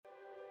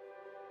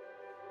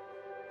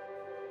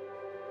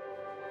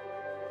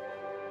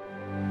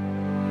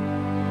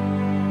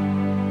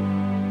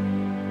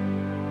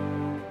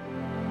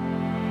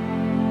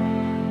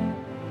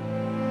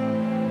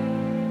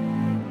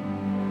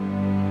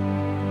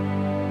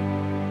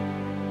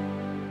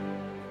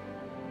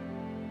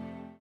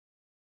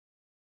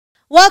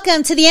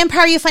Welcome to the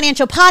Empower You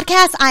Financial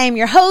Podcast. I am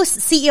your host,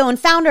 CEO and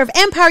founder of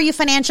Empower You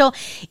Financial,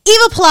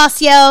 Eva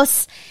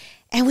Palacios,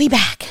 and we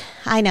back.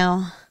 I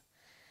know.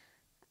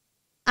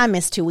 I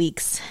missed 2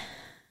 weeks,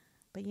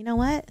 but you know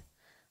what?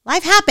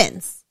 Life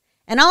happens.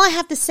 And all I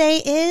have to say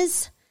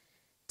is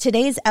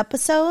today's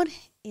episode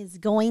is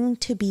going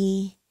to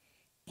be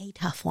a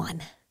tough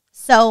one.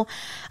 So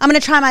I'm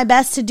going to try my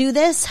best to do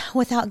this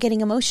without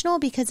getting emotional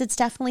because it's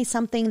definitely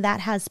something that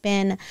has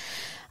been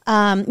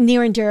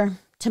near and dear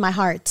to my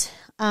heart.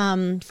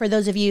 For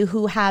those of you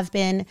who have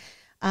been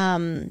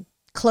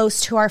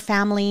close to our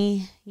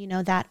family, you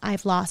know that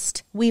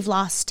we've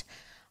lost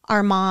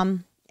our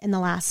mom in the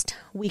last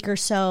week or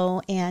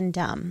so,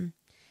 and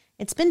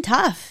it's been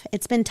tough.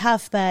 It's been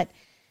tough, but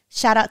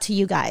shout out to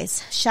you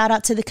guys. Shout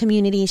out to the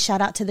community.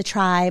 Shout out to the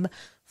tribe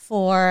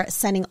for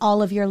sending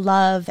all of your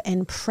love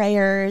and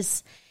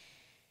prayers.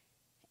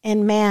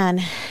 And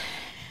man,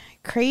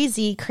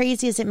 crazy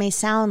as it may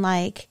sound,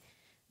 like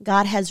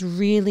God has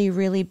really,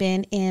 really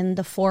been in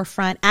the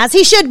forefront, as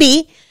he should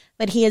be,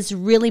 but he has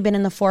really been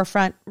in the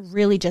forefront,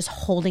 really just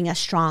holding us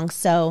strong.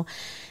 So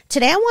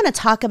today I want to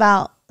talk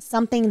about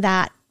something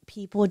that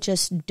people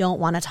just don't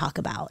want to talk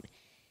about.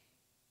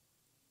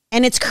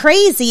 And it's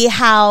crazy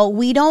how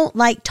we don't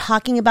like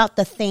talking about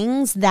the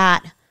things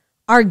that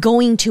are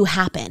going to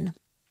happen.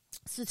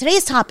 So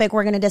today's topic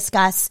we're going to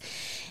discuss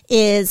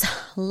is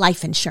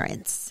life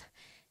insurance.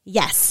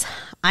 Yes,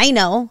 I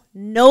know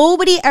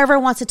nobody ever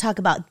wants to talk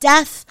about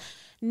death.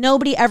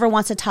 Nobody ever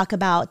wants to talk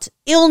about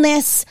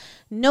illness.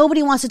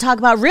 Nobody wants to talk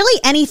about really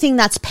anything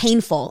that's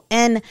painful.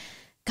 And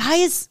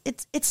guys,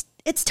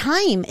 it's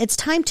time. It's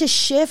time to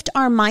shift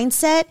our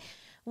mindset.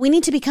 We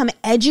need to become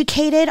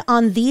educated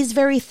on these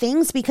very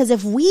things, because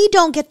if we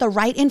don't get the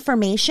right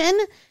information,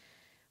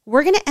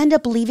 we're going to end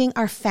up leaving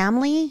our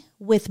family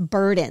with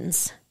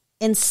burdens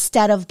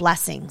instead of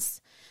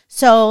blessings.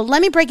 So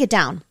let me break it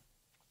down.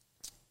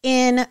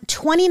 In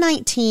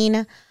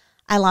 2019,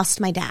 I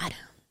lost my dad.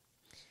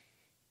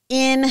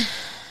 In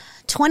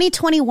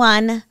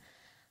 2021,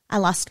 I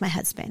lost my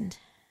husband.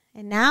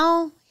 And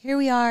now, here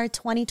we are,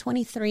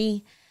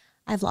 2023,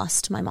 I've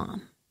lost my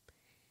mom.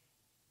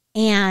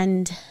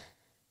 And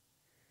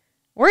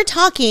we're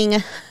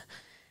talking,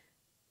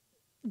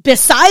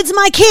 besides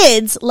my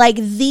kids, like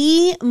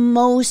the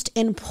most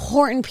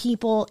important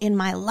people in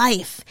my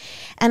life.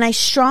 And I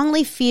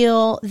strongly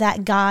feel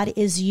that God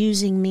is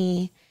using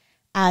me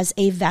as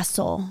a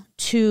vessel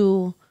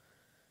to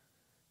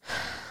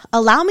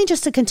allow me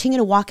just to continue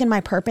to walk in my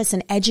purpose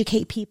and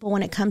educate people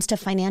when it comes to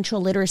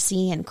financial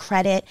literacy and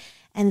credit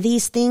and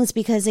these things,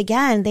 because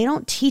again, they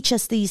don't teach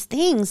us these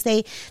things.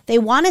 They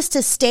want us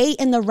to stay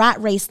in the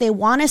rat race. They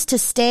want us to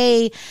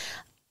stay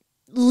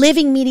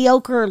living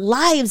mediocre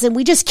lives, and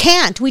we just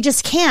can't.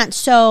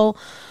 So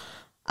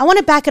I want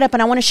to back it up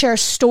and I want to share a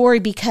story,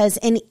 because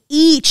in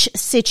each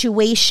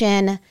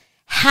situation,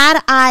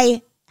 had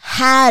I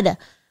had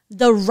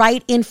the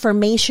right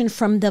information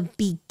from the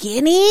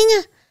beginning,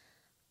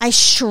 I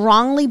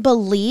strongly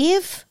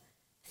believe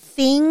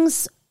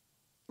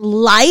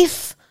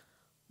life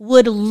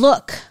would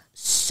look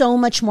so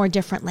much more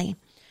differently.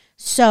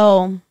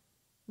 So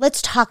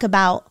let's talk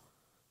about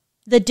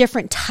the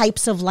different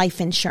types of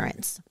life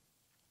insurance.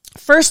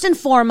 First and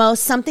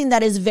foremost, something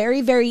that is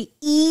very, very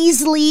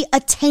easily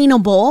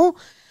attainable,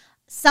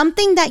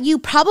 something that you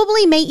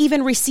probably may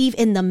even receive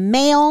in the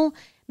mail,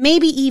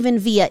 maybe even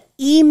via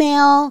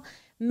email,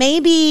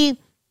 maybe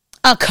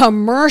a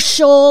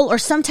commercial or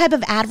some type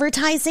of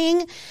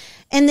advertising.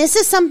 And this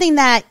is something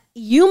that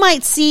you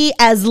might see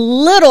as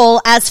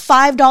little as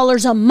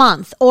 $5 a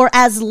month or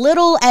as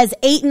little as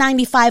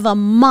 $8.95 a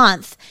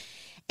month.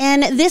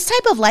 And this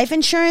type of life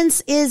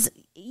insurance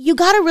you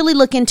got to really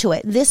look into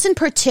it. This in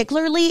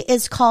particularly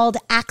is called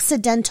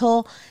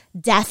accidental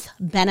death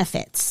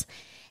benefits.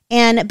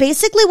 And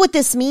basically what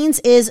this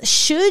means is,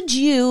 should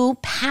you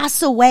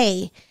pass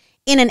away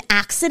in an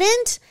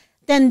accident,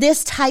 then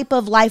this type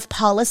of life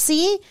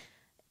policy,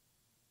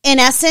 in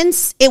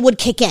essence, it would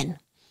kick in.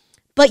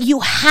 But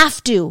you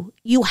have to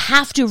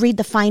read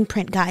the fine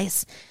print,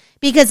 guys,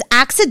 because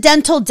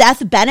accidental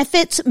death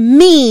benefits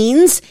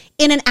means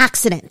in an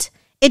accident.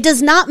 It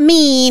does not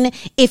mean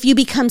if you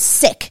become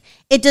sick.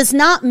 It does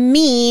not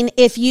mean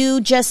if you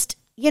just,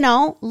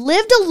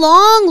 lived a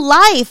long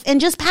life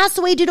and just passed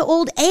away due to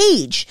old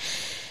age.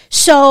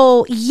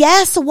 So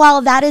yes,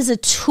 while that is a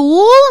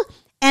tool,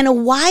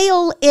 and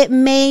while it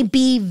may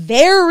be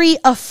very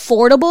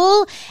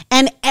affordable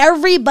and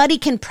everybody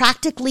can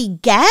practically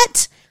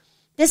get,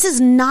 this is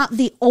not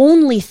the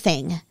only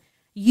thing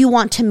you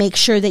want to make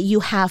sure that you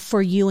have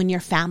for you and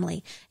your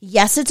family.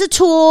 Yes, it's a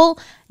tool.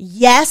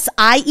 Yes,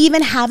 I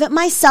even have it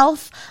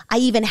myself. I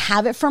even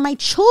have it for my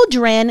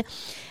children.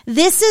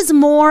 This is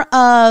more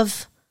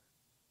of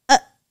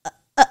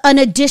an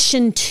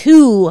addition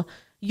to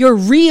your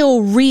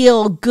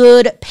real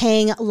good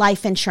paying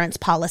life insurance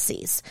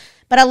policies.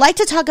 But I like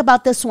to talk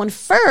about this one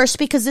first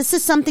because this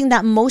is something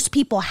that most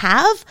people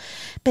have,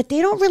 but they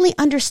don't really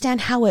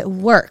understand how it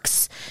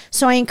works.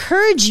 So I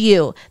encourage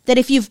you that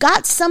if you've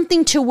got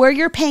something to where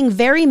you're paying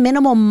very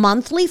minimal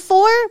monthly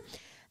for,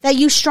 that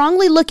you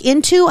strongly look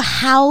into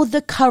how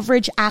the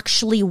coverage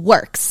actually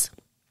works.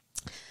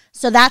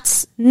 So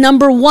that's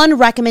number one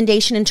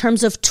recommendation in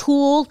terms of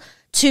tool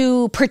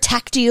to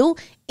protect you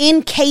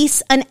in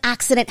case an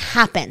accident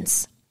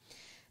happens.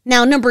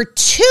 Now, number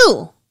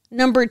two,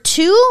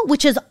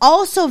 which is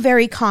also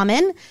very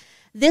common,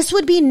 this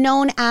would be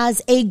known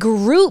as a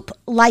group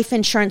life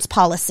insurance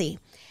policy.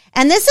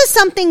 And this is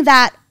something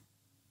that,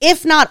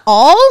 if not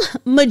all,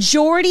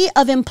 majority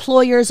of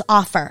employers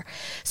offer.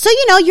 So,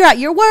 you're at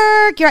your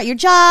work, you're at your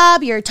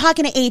job, you're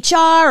talking to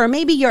HR, or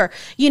maybe you're,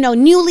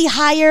 newly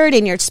hired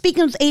and you're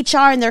speaking with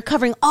HR and they're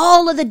covering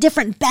all of the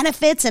different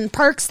benefits and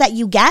perks that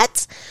you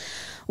get.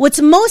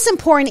 What's most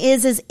important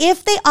is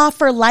if they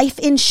offer life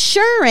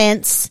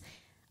insurance,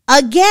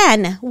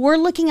 again, we're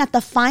looking at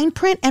the fine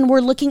print and we're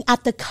looking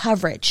at the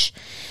coverage.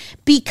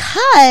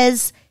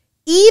 Because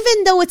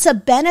even though it's a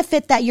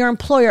benefit that your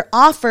employer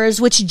offers,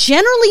 which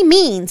generally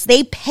means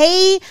they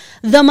pay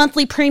the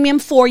monthly premium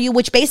for you,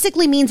 which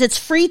basically means it's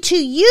free to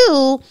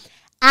you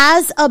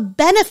as a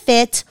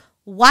benefit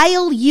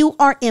while you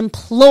are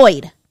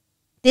employed.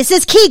 This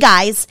is key,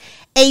 guys.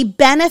 A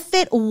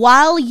benefit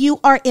while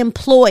you are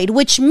employed,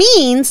 which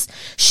means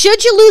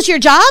should you lose your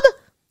job,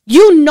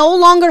 you no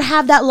longer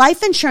have that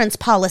life insurance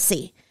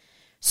policy.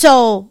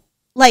 So,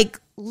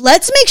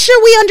 let's make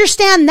sure we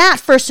understand that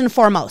first and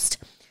foremost.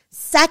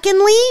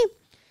 Secondly,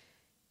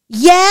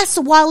 yes,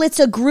 while it's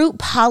a group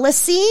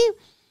policy,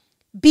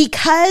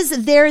 because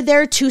they're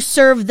there to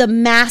serve the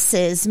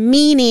masses,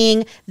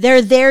 meaning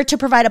they're there to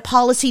provide a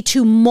policy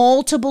to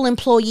multiple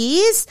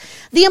employees,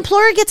 the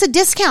employer gets a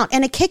discount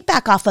and a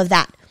kickback off of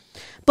that.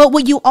 But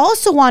what you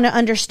also want to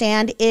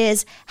understand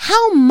is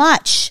how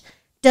much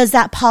does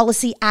that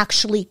policy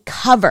actually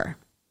cover?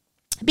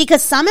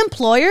 Because some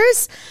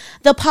employers,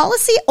 the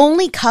policy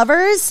only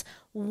covers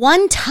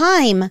one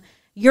time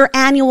your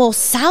annual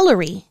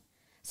salary.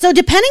 So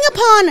depending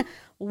upon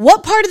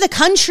what part of the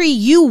country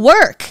you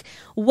work,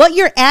 what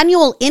your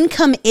annual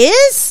income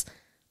is,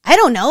 I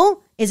don't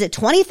know, is it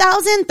 $20,000,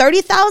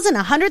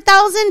 $30,000, $100,000,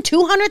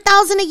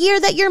 $200,000 a year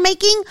that you're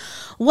making?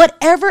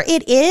 Whatever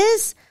it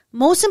is,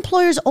 most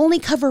employers only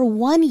cover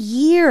 1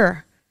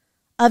 year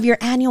of your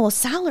annual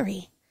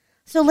salary.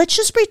 So let's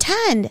just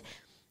pretend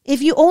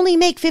if you only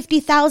make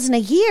 $50,000 a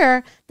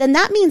year, then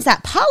that means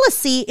that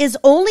policy is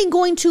only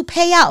going to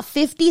pay out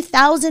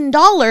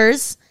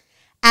 $50,000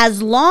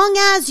 as long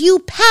as you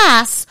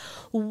pass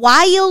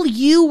while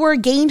you were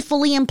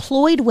gainfully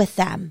employed with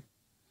them.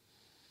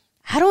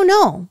 I don't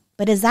know,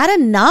 but is that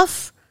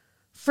enough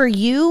for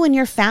you and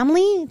your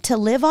family to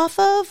live off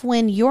of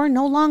when you're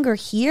no longer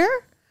here?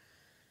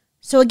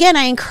 So again,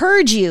 I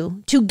encourage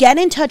you to get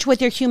in touch with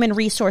your human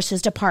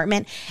resources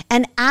department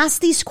and ask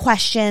these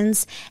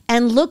questions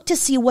and look to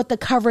see what the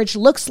coverage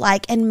looks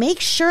like and make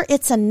sure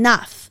it's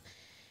enough.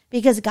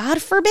 Because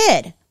God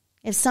forbid,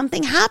 if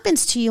something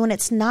happens to you and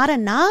it's not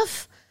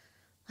enough,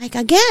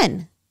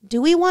 again, do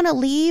we want to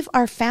leave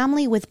our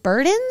family with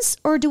burdens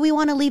or do we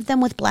want to leave them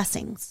with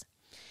blessings?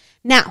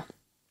 Now,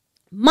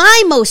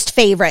 my most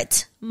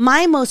favorite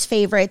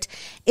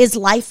is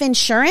life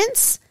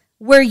insurance,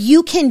 where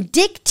you can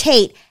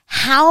dictate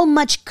how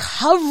much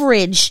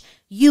coverage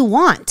you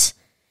want.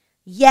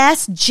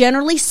 Yes,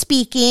 generally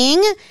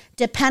speaking,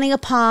 depending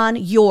upon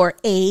your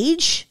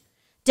age,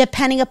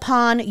 depending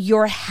upon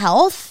your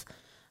health,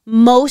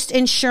 most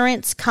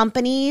insurance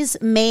companies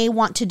may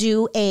want to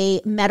do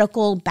a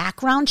medical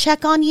background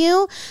check on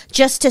you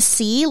just to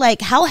see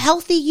how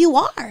healthy you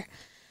are.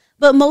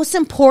 But most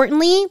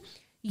importantly,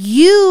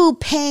 you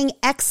paying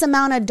X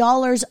amount of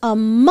dollars a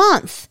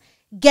month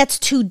gets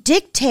to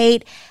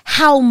dictate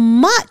how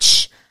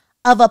much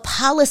of a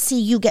policy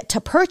you get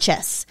to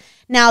purchase.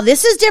 Now,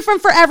 this is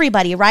different for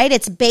everybody, right?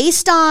 It's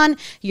based on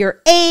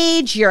your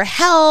age, your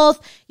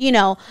health,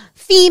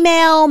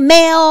 female,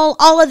 male,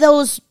 all of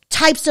those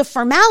types of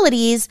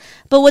formalities.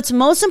 But what's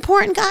most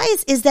important,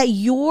 guys, is that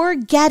you're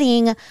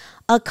getting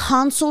a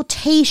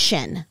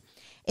consultation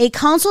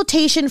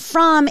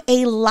from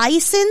a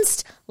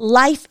licensed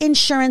life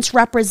insurance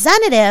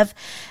representative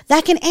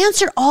that can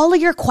answer all of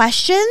your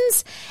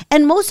questions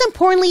and most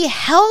importantly,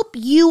 help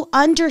you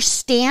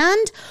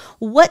understand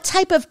what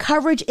type of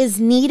coverage is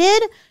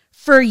needed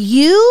for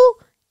you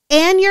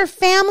and your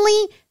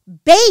family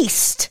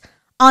based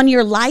on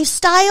your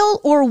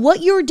lifestyle or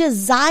what your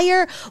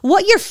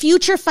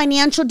future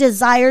financial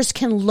desires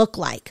can look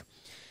like.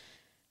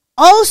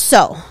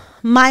 Also,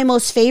 my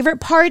most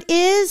favorite part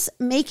is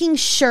making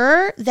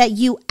sure that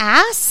you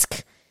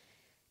ask,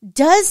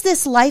 does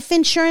this life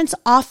insurance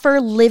offer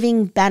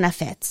living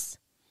benefits?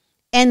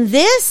 And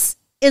this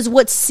is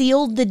what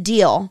sealed the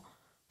deal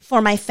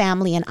for my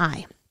family and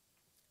I.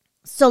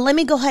 So let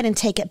me go ahead and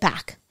take it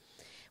back.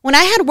 When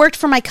I had worked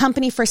for my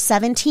company for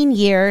 17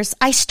 years,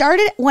 I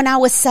started when I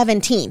was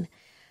 17.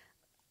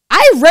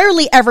 I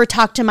rarely ever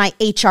talked to my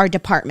HR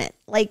department.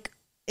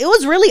 It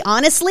was really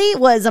honestly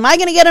am I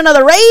going to get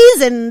another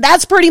raise? And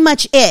that's pretty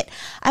much it.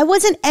 I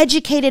wasn't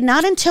educated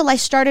not until I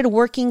started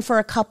working for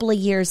a couple of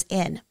years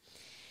in.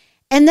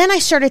 And then I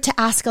started to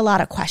ask a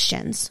lot of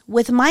questions.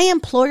 With my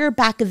employer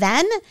back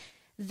then,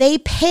 they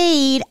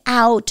paid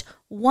out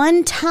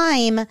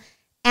one-time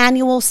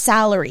annual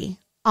salary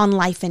on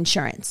life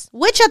insurance,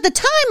 which at the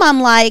time I'm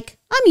like,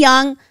 I'm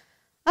young.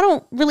 I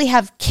don't really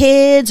have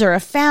kids or a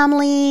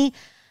family.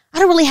 I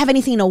don't really have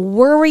anything to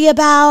worry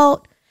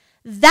about.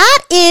 That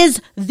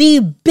is the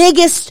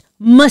biggest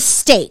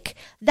mistake.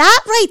 That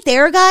right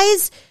there,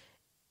 guys,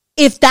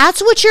 if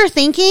that's what you're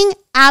thinking,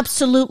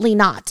 absolutely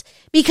not.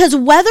 Because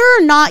whether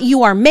or not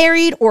you are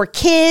married or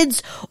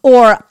kids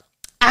or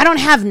I don't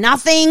have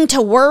nothing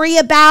to worry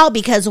about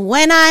because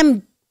when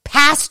I'm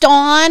passed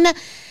on,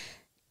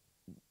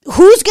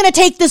 who's going to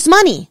take this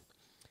money?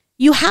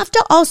 You have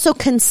to also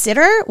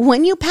consider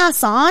when you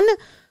pass on,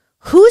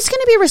 who's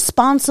going to be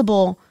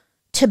responsible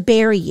to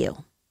bury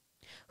you?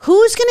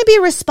 Who's going to be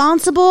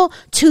responsible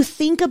to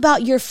think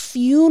about your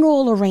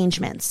funeral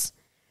arrangements?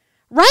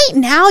 Right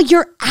now,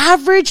 your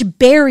average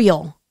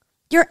burial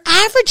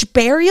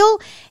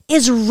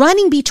is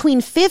running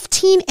between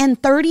 $15,000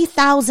 and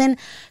 $30,000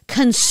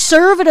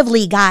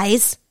 conservatively,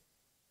 guys.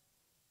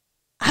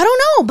 I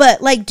don't know,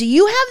 but like, do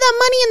you have that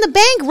money in the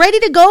bank ready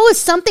to go if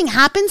something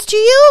happens to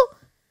you?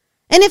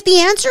 And if the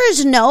answer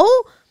is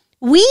no,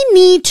 we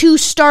need to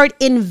start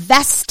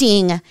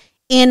investing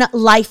in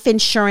life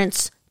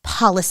insurance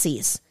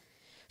policies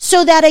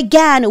so that,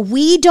 again,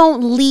 we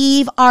don't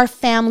leave our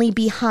family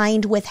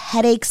behind with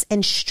headaches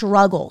and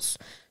struggles.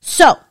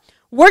 So,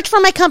 worked for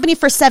my company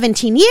for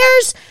 17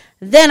 years.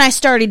 Then I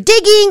started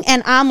digging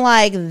and I'm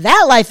like,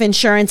 that life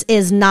insurance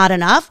is not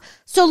enough.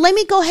 So let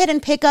me go ahead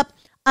and pick up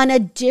an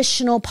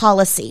additional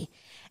policy.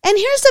 And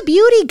here's the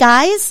beauty,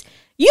 guys.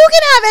 You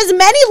can have as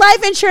many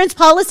life insurance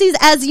policies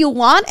as you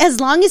want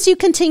as long as you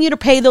continue to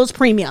pay those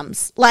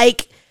premiums.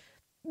 Like,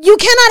 you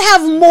cannot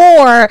have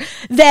more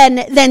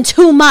than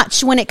too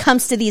much when it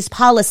comes to these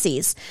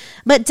policies.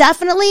 But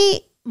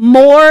definitely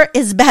more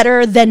is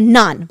better than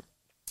none.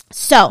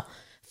 So,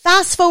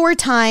 fast forward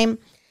time,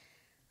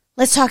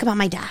 let's talk about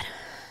my dad.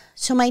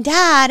 So my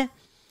dad,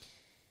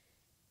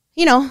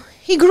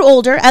 he grew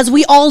older, as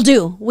we all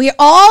do. We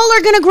all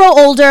are going to grow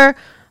older.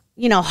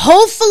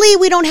 Hopefully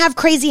we don't have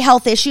crazy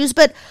health issues,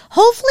 but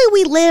hopefully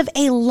we live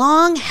a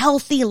long,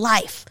 healthy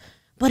life.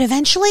 But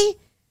eventually,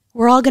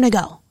 we're all going to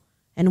go.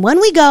 And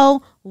when we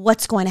go,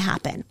 what's going to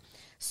happen?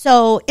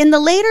 So in the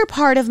later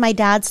part of my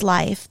dad's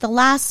life, the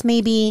last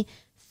maybe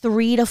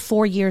 3 to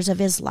 4 years of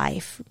his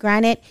life,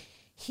 granted,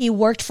 he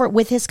worked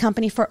with his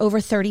company for over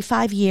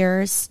 35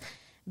 years,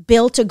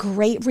 built a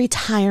great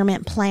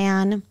retirement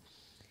plan,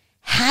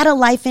 had a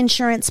life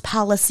insurance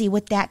policy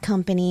with that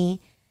company.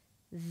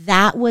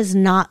 That was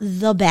not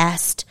the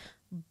best.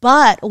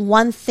 But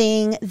one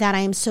thing that I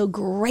am so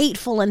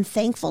grateful and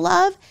thankful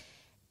of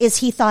is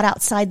he thought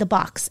outside the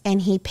box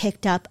and he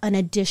picked up an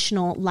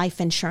additional life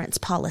insurance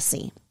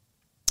policy.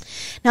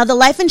 Now, the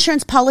life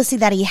insurance policy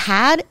that he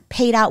had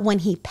paid out when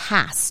he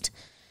passed.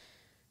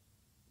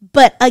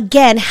 But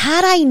again,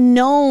 had I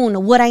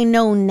known what I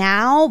know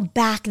now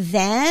back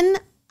then,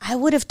 I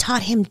would have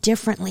taught him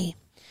differently.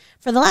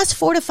 For the last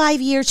 3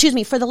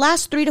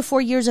 to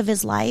 4 years of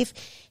his life,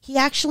 he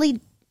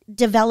actually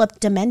developed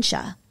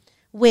dementia,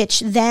 which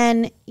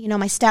then,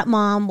 my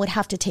stepmom would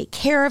have to take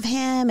care of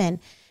him and,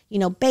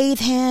 bathe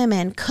him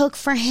and cook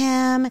for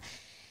him.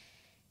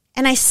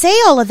 And I say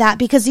all of that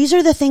because these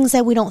are the things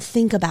that we don't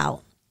think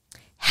about.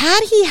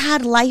 Had he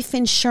had life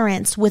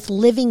insurance with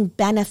living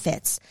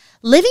benefits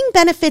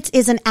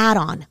is an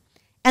add-on.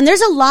 And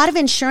there's a lot of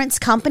insurance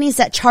companies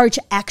that charge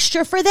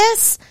extra for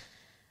this.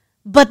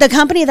 But the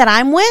company that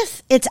I'm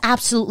with, it's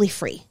absolutely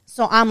free.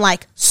 So I'm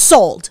like,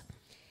 sold.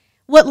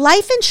 What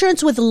life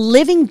insurance with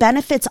living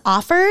benefits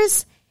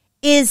offers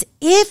is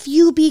if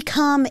you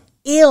become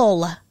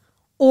ill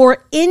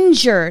or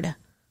injured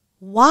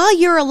while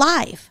you're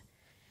alive,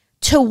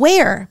 to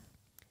where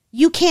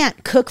you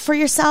can't cook for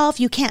yourself,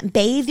 you can't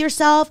bathe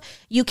yourself,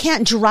 you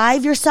can't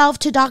drive yourself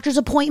to doctor's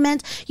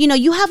appointments.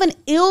 You have an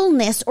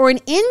illness or an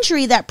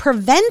injury that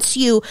prevents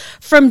you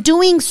from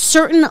doing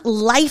certain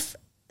life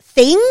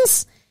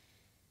things.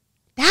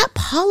 That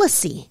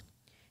policy,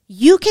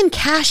 you can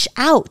cash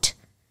out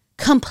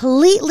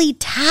completely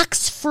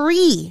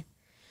tax-free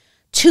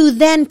to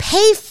then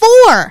pay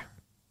for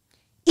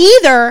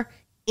either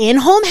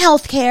in-home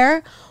health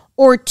care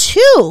or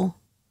 2,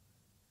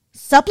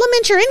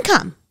 supplement your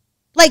income.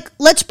 Like,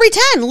 let's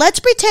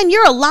pretend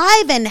you're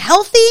alive and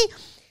healthy,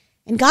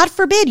 and God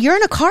forbid you're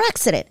in a car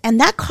accident, and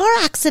that car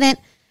accident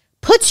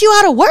puts you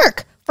out of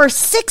work for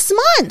 6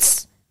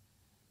 months.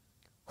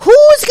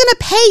 Who's going to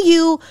pay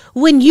you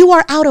when you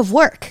are out of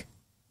work?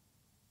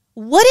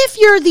 What if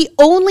you're the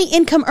only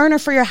income earner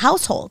for your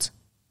household?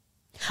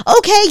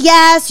 Okay,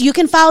 yes, you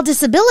can file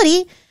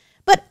disability,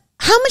 but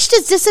how much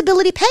does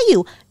disability pay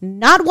you?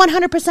 Not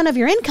 100% of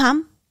your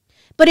income.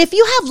 But if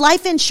you have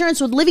life insurance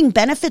with living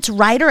benefits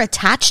rider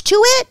attached to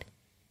it,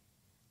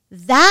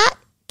 that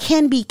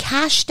can be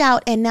cashed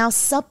out and now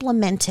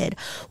supplemented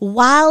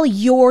while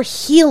you're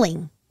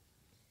healing.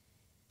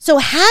 So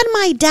had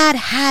my dad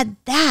had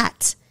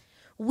that,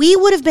 we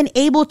would have been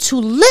able to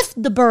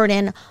lift the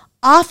burden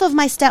off of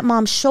my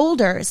stepmom's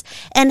shoulders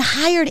and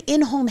hired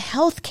in-home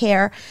health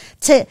care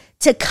to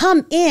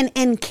come in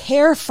and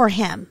care for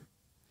him.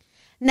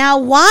 Now,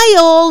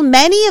 while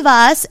many of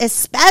us,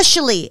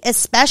 especially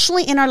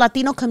in our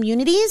Latino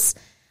communities,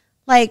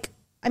 like,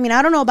 I mean,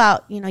 I don't know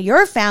about,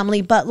 your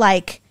family, but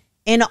like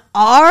in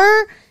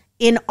our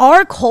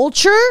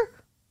culture,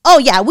 oh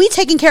yeah, we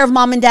taking care of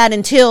mom and dad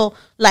until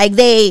like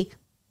they,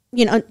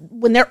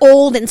 when they're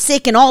old and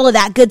sick and all of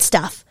that good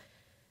stuff.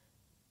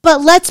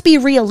 But let's be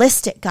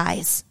realistic,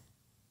 guys.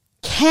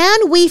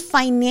 Can we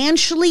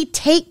financially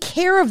take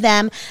care of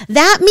them?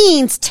 That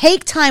means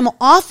take time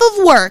off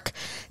of work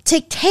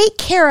to take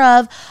care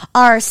of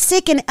our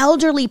sick and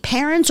elderly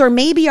parents or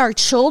maybe our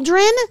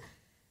children.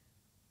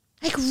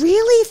 Like,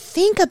 really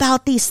think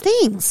about these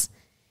things.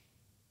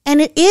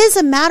 And it is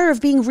a matter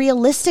of being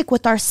realistic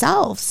with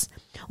ourselves.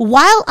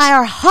 While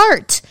our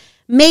heart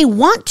may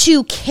want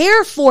to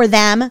care for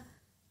them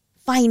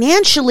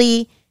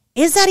financially,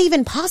 is that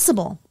even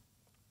possible?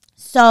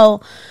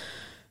 So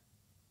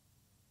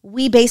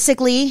we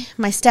basically,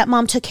 my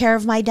stepmom took care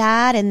of my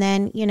dad, and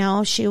then,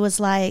 she was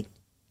like,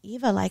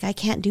 Eva, like, I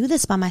can't do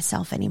this by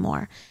myself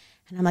anymore.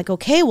 And I'm like,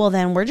 okay, well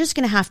then we're just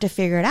going to have to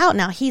figure it out.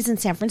 Now he's in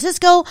San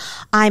Francisco.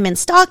 I'm in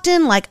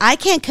Stockton. Like, I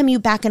can't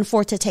commute back and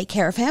forth to take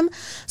care of him.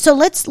 So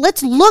let's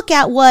look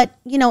at what,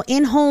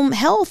 in-home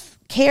health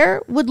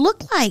care would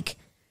look like.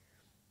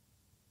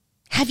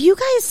 Have you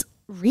guys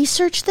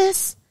researched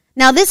this?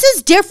 Now this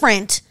is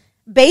different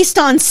based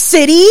on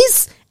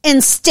cities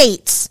and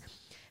states.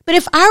 But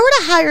if I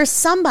were to hire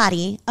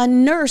somebody, a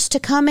nurse, to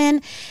come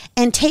in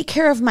and take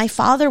care of my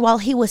father while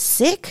he was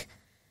sick,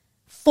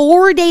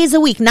 4 days a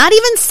week, not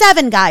even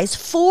 7, guys,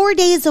 4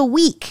 days a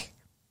week,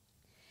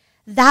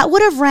 that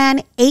would have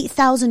ran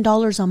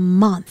 $8,000 a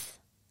month.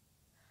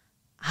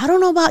 I don't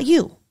know about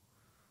you,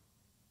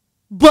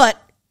 but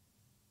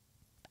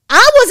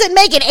I wasn't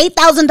making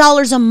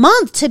 $8,000 a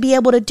month to be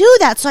able to do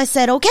that. So I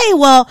said, okay,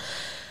 well,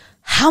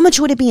 how much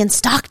would it be in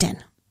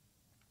Stockton?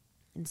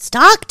 In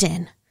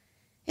Stockton,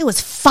 it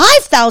was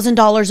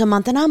 $5,000 a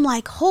month. And I'm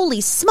like, holy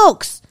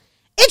smokes,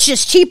 it's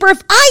just cheaper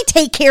if I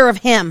take care of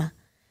him.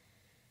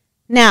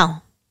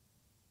 Now,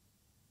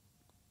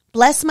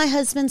 bless my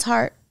husband's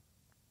heart.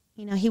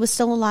 He was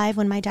still alive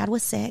when my dad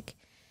was sick,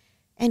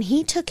 and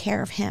he took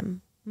care of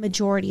him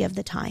majority of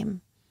the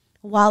time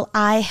while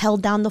I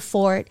held down the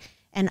fort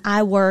and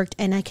I worked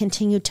and I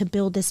continued to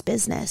build this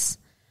business.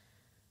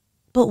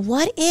 But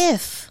what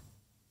if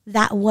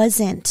that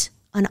wasn't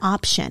an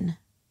option?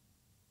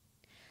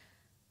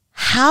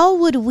 How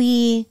would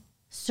we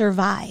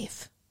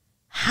survive?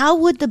 How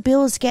would the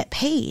bills get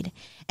paid?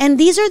 And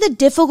these are the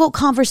difficult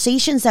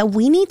conversations that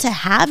we need to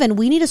have and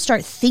we need to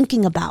start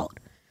thinking about,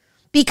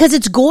 because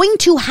it's going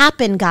to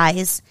happen,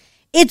 guys.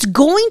 It's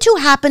going to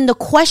happen. The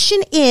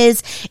question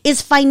is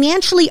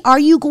financially, are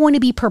you going to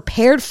be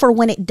prepared for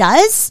when it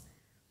does?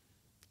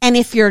 And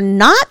if you're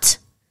not,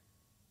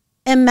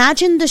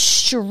 imagine the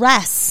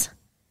stress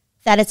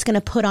that it's going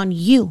to put on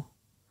you.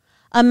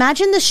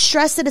 Imagine the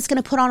stress that it's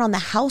going to put on the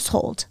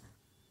household.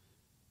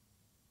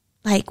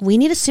 Like, we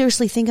need to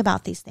seriously think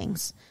about these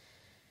things.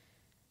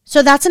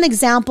 So that's an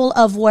example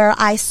of where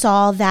I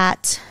saw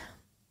that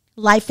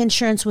life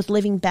insurance with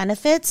living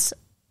benefits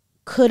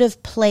could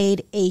have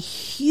played a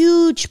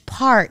huge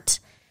part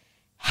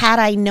had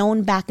I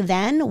known back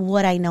then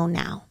what I know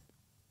now.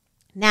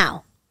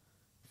 Now,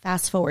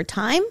 fast forward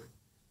time,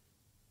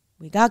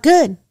 we got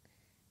good.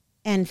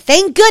 And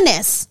thank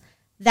goodness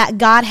that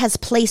God has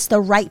placed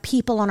the right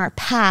people on our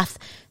path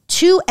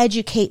to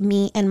educate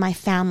me and my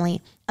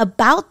family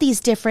about these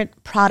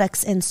different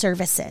products and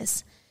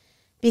services.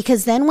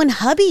 Because then when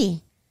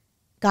hubby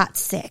got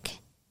sick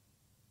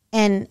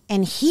and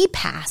he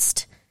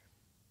passed,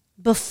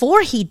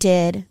 before he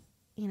did,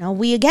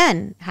 we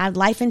again had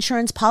life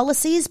insurance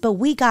policies, but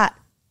we got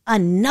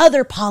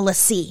another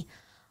policy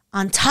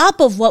on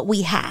top of what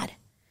we had.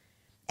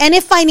 And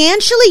if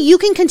financially you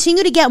can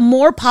continue to get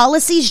more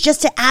policies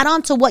just to add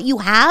on to what you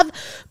have,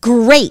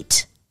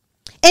 great.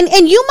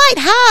 And you might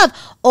have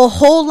a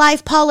whole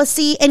life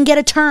policy and get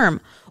a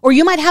term, or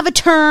you might have a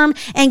term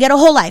and get a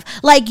whole life.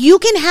 Like, you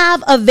can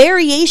have a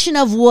variation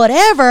of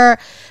whatever,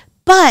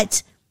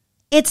 but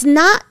it's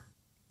not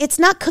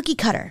cookie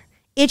cutter.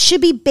 It should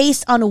be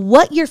based on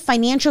what your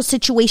financial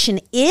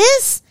situation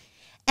is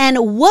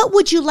and what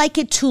would you like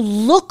it to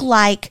look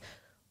like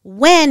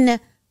when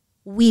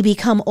we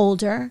become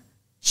older.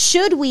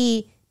 Should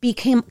we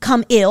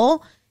become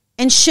ill,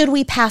 and should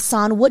we pass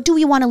on? What do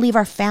we want to leave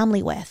our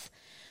family with?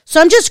 So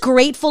I'm just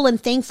grateful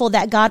and thankful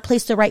that God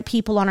placed the right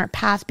people on our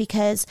path,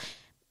 because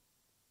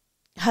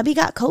hubby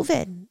got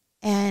COVID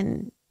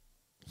and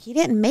he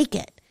didn't make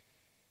it.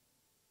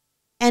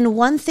 And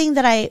one thing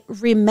that I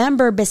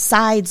remember,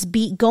 besides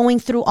going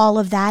through all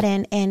of that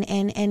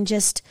and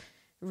just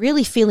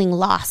really feeling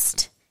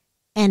lost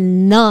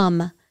and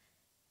numb,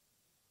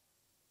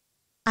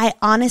 I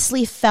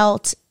honestly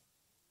felt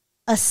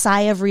a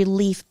sigh of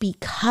relief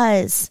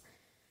because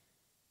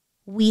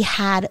we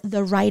had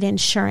the right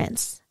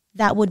insurance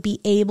that would be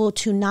able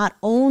to not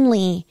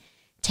only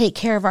take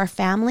care of our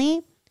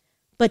family,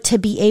 but to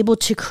be able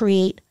to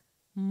create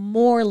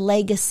more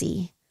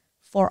legacy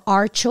for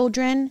our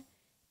children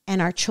and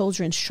our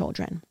children's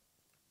children.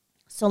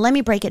 So let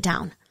me break it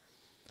down.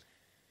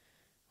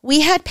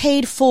 We had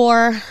paid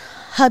for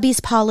hubby's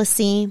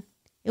policy.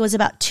 It was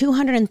about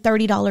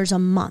 $230 a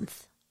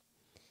month.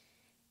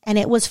 And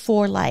it was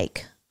for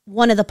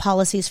one of the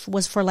policies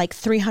was for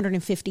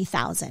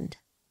 $350,000.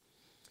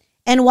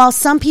 And while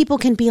some people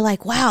can be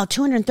like, wow,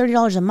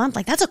 $230 a month,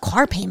 that's a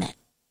car payment.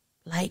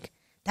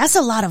 That's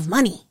a lot of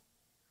money.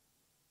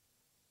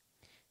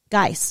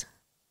 Guys,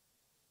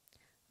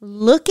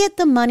 look at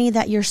the money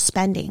that you're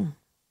spending.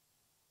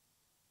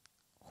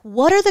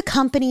 What are the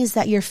companies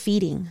that you're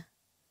feeding?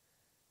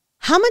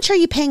 How much are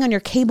you paying on your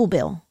cable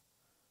bill?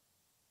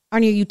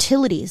 On your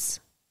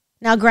utilities?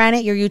 Now,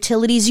 granted, your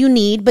utilities you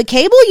need, but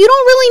cable you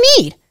don't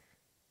really need.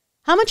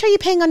 How much are you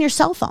paying on your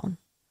cell phone?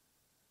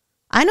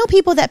 I know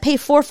people that pay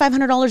 $400 or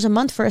 $500 a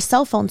month for a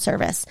cell phone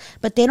service,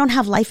 but they don't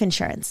have life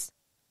insurance.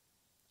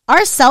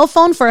 Our cell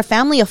phone for a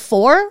family of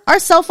 4, our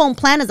cell phone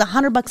plan is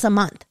 $100 a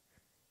month.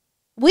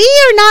 We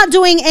are not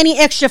doing any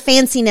extra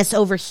fanciness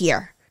over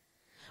here.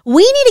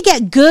 We need to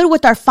get good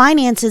with our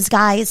finances,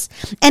 guys,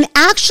 and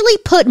actually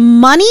put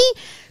money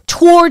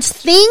towards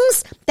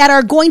things that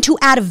are going to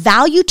add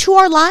value to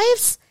our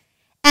lives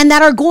and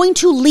that are going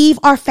to leave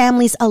our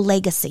families a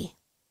legacy.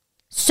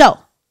 So,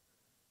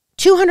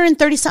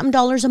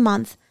 $230-something a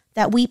month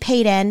that we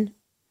paid in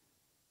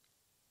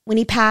when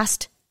he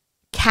passed,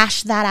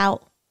 cashed that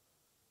out.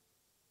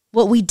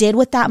 What we did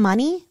with that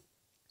money,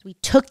 we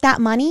took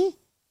that money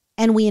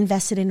and we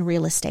invested in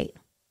real estate.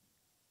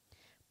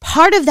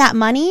 Part of that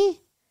money,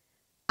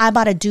 I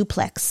bought a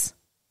duplex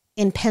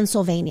in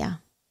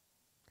Pennsylvania.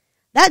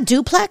 That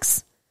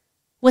duplex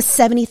was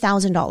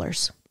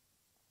 $70,000.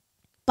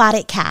 Bought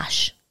it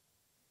cash.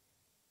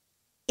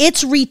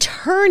 It's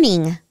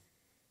returning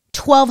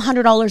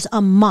 $1,200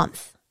 a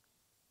month.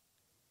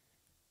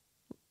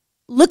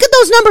 Look at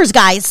those numbers,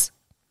 guys.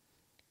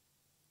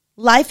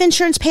 Life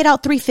insurance paid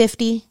out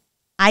 $350.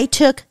 I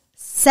took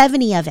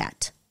 $70 of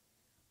it.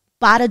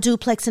 Bought a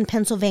duplex in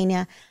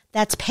Pennsylvania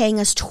that's paying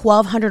us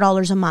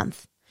 $1,200 a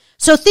month.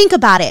 So think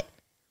about it.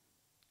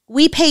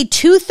 We paid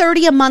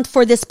 $230 a month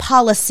for this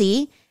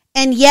policy.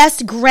 And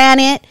yes,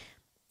 granted,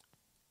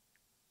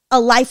 a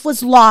life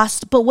was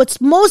lost. But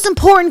what's most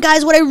important,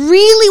 guys, what I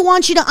really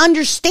want you to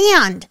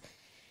understand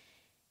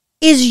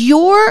is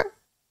you're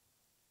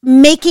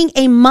making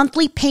a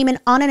monthly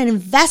payment on an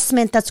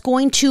investment that's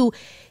going to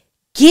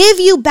give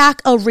you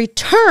back a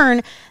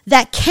return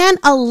that can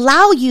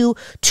allow you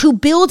to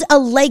build a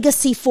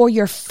legacy for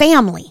your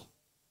family.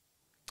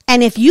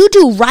 And if you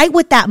do right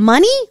with that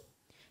money,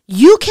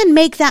 you can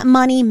make that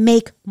money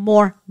make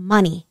more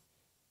money.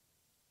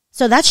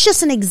 So that's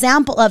just an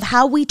example of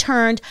how we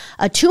turned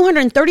a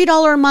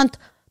 $230 a month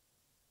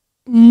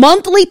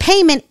monthly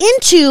payment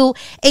into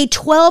a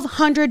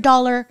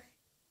 $1,200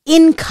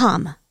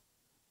 income.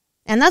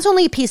 And that's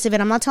only a piece of it.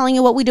 I'm not telling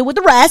you what we did with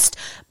the rest,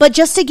 but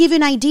just to give you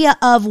an idea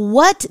of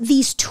what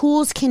these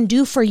tools can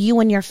do for you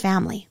and your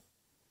family.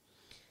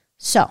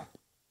 So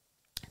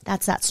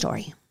that's that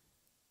story.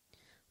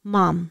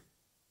 Mom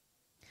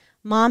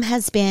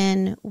has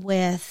been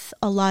with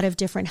a lot of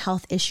different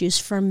health issues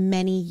for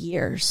many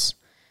years.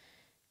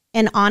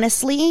 And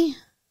honestly,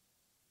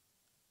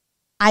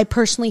 I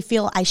personally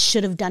feel I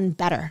should have done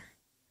better.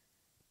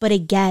 But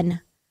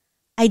again,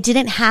 I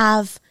didn't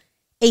have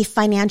a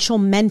financial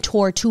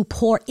mentor to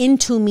pour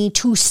into me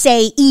to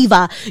say,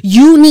 Eva,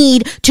 you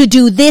need to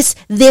do this,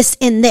 this,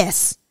 and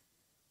this.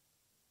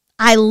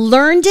 I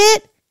learned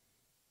it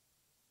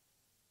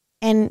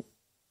and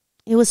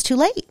it was too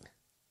late.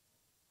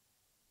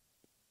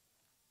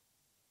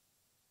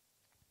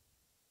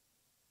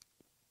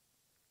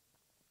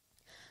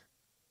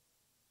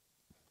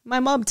 My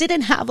mom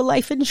didn't have a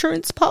life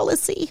insurance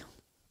policy.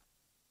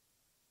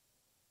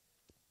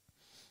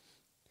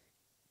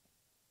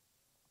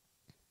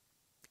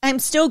 I'm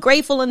still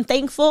grateful and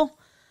thankful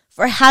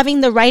for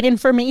having the right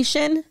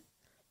information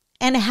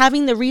and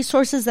having the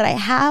resources that I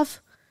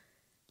have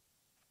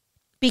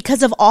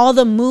because of all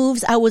the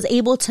moves I was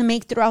able to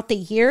make throughout the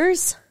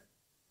years.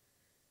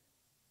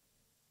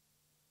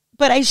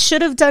 But I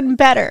should have done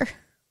better.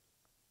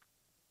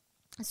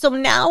 So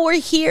now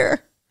we're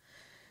here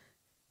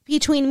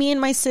between me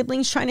and my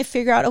siblings trying to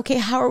figure out, okay,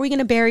 how are we going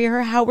to bury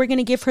her? How are we going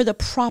to give her the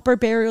proper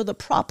burial, the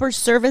proper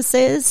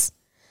services?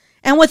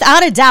 And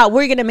without a doubt,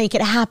 we're going to make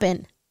it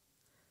happen.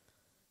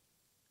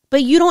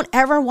 But you don't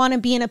ever want to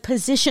be in a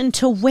position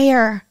to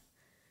where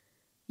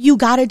you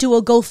got to do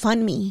a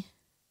GoFundMe.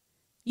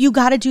 You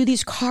got to do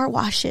these car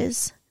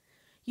washes.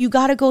 You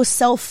got to go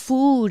sell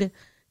food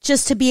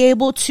just to be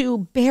able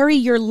to bury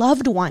your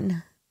loved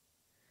one.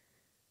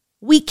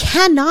 We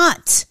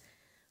cannot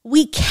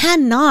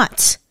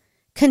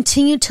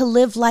continue to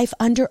live life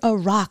under a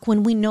rock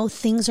when we know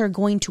things are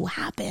going to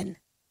happen.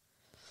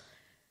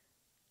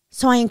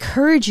 So I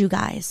encourage you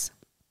guys.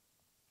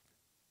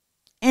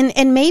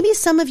 And maybe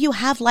some of you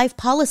have life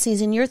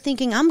policies and you're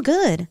thinking, I'm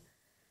good.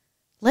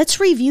 Let's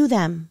review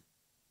them.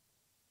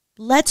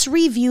 Let's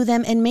review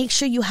them and make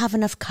sure you have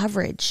enough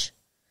coverage.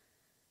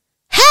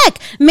 Heck,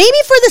 maybe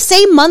for the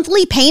same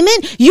monthly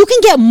payment, you can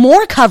get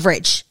more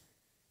coverage.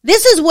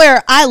 This is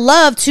where I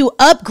love to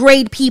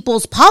upgrade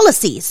people's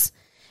policies,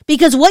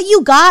 because what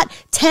you got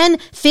 10,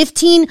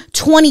 15,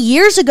 20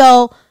 years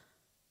ago,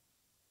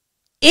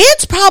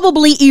 it's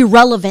probably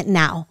irrelevant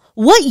now.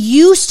 What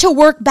used to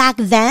work back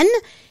then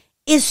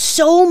is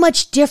so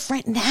much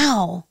different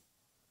now.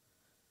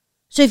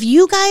 So if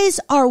you guys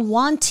are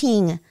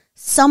wanting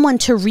someone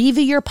to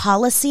review your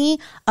policy,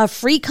 a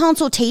free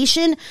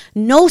consultation,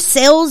 no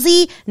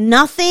salesy,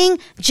 nothing,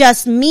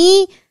 just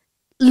me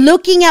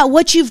looking at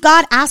what you've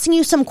got, asking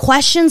you some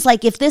questions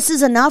like if this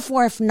is enough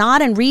or if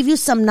not, and review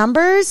some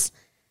numbers,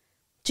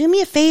 do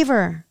me a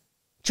favor.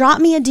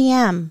 Drop me a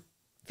DM.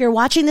 If you're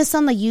watching this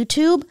on the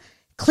YouTube,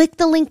 click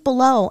the link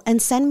below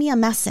and send me a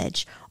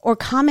message or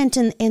comment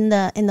in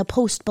the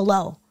post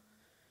below.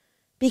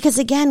 Because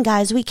again,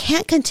 guys, we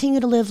can't continue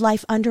to live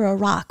life under a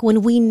rock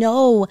when we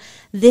know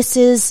this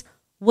is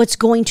what's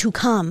going to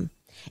come.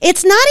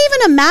 It's not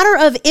even a matter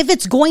of if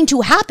it's going to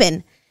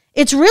happen.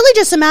 It's really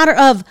just a matter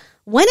of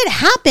when it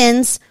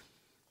happens,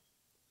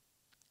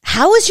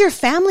 how is your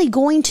family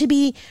going to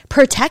be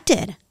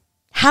protected?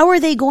 How are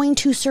they going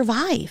to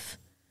survive?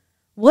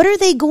 What are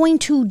they going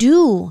to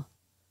do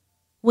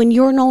when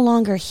you're no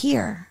longer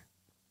here?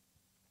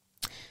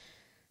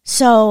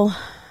 So,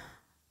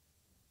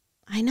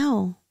 I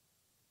know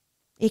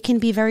it can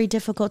be very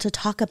difficult to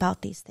talk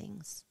about these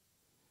things.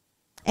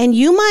 And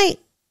you might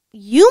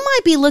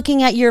be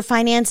looking at your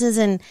finances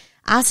and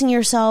asking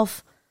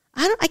yourself,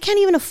 I can't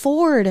even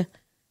afford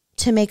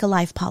to make a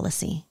life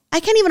policy.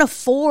 I can't even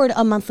afford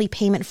a monthly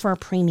payment for a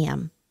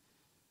premium.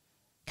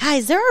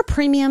 Guys, there are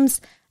premiums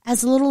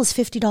as little as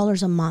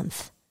 $50 a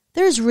month.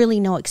 There's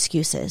really no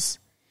excuses.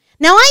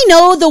 Now, I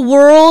know the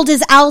world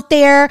is out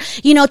there,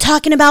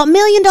 talking about $1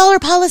 million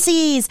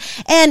policies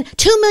and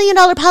 $2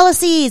 million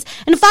policies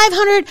and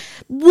 500,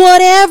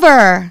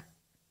 whatever.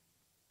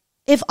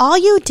 If all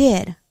you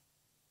did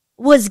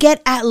was get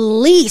at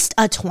least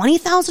a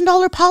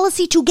 $20,000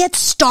 policy to get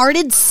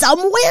started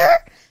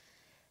somewhere,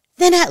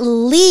 then at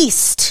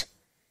least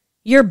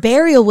your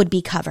burial would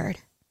be covered.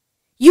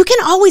 You can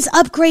always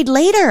upgrade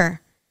later.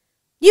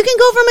 You can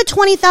go from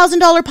a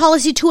 $20,000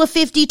 policy to a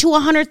 $50,000 to a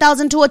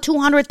 $100,000 to a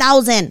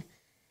 $200,000.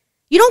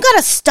 You don't got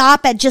to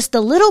stop at just a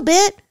little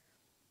bit.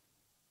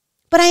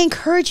 But I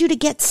encourage you to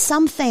get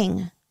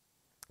something,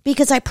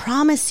 because I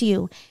promise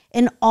you,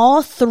 in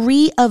all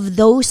three of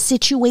those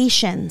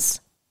situations,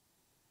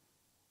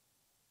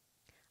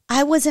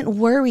 I wasn't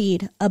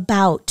worried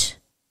about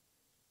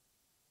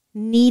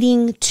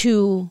needing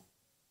to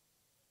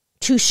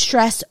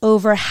stress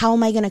over how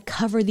am I going to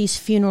cover these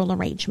funeral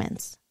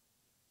arrangements.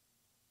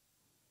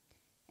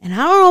 And I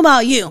don't know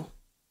about you,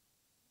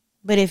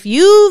 but if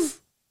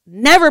you've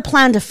never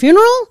planned a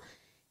funeral,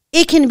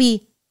 it can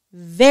be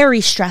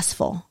very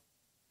stressful.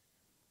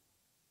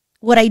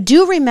 What I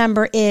do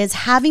remember is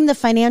having the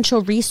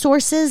financial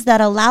resources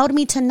that allowed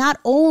me to not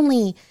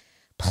only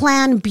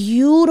plan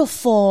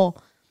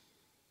beautiful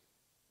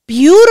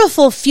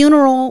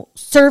funeral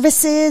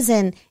services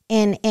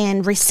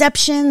and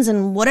receptions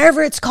and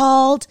whatever it's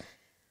called,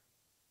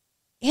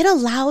 it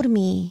allowed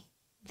me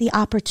the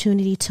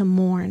opportunity to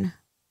mourn.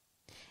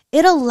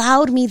 It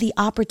allowed me the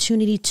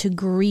opportunity to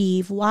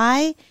grieve.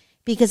 Why?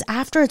 Because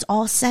after it's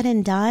all said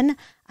and done,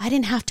 I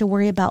didn't have to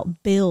worry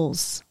about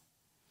bills.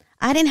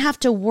 I didn't have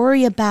to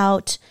worry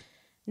about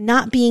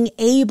not being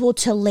able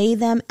to lay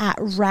them at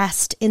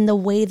rest in the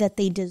way that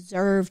they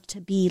deserve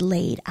to be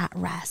laid at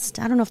rest.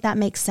 I don't know if that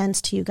makes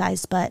sense to you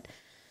guys, but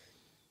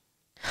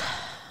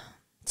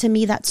to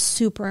me, that's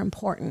super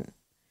important.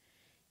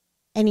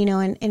 And,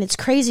 and it's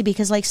crazy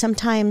because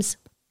sometimes,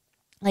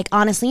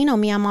 honestly,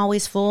 me, I'm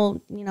always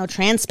full,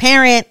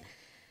 transparent.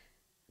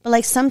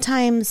 But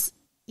sometimes,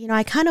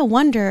 I kind of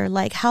wonder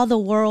how the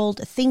world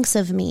thinks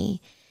of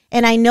me.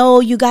 And I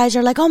know you guys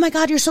are like, oh my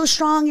God, you're so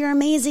strong, you're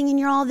amazing, and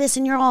you're all this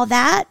and you're all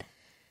that.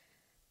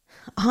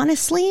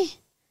 Honestly,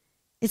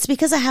 it's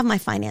because I have my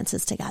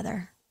finances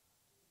together.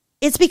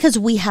 It's because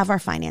we have our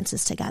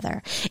finances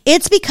together.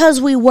 It's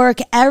because we work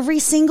every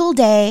single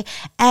day,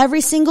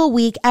 every single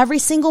week, every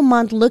single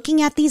month,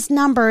 looking at these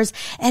numbers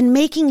and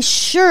making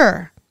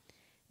sure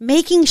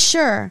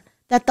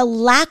that the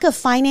lack of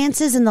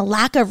finances and the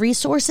lack of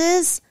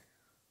resources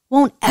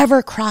won't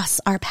ever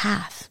cross our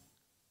path.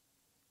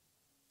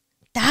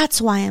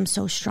 That's why I'm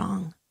so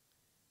strong.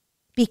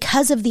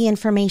 Because of the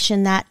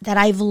information that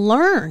I've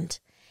learned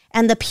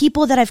and the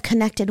people that I've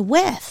connected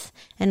with.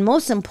 And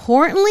most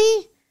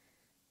importantly,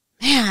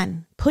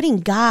 man, putting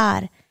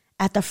God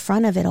at the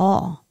front of it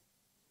all.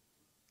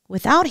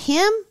 Without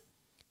him,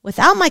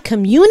 without my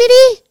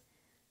community,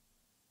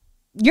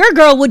 your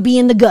girl would be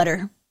in the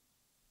gutter.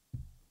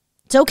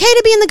 It's okay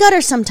to be in the gutter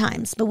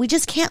sometimes, but we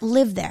just can't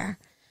live there.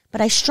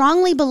 But I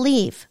strongly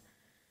believe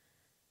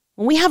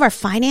when we have our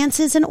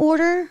finances in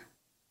order,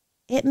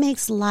 it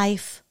makes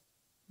life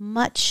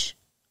much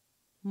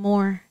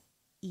more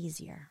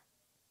easier.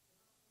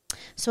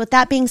 So with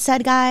that being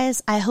said,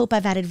 guys, I hope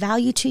I've added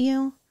value to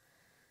you.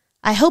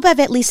 I hope I've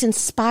at least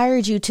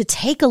inspired you to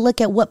take a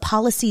look at what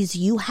policies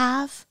you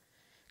have.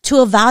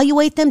 to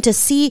evaluate them, to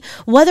see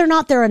whether or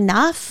not they're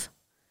enough,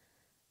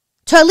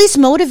 to at least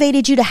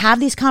motivated you to have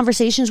these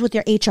conversations with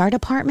your HR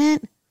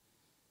department,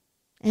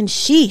 and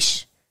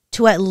sheesh,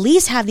 to at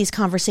least have these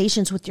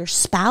conversations with your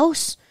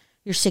spouse,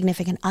 your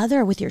significant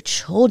other, with your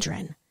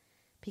children,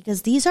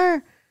 because these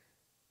are,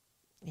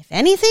 if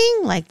anything,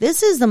 like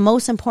this is the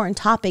most important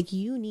topic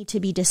you need to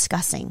be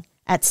discussing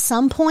at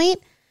some point,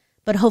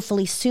 but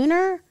hopefully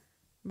sooner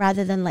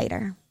rather than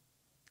later.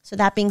 So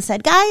that being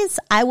said, guys,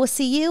 I will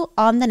see you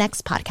on the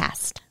next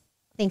podcast.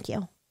 Thank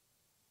you.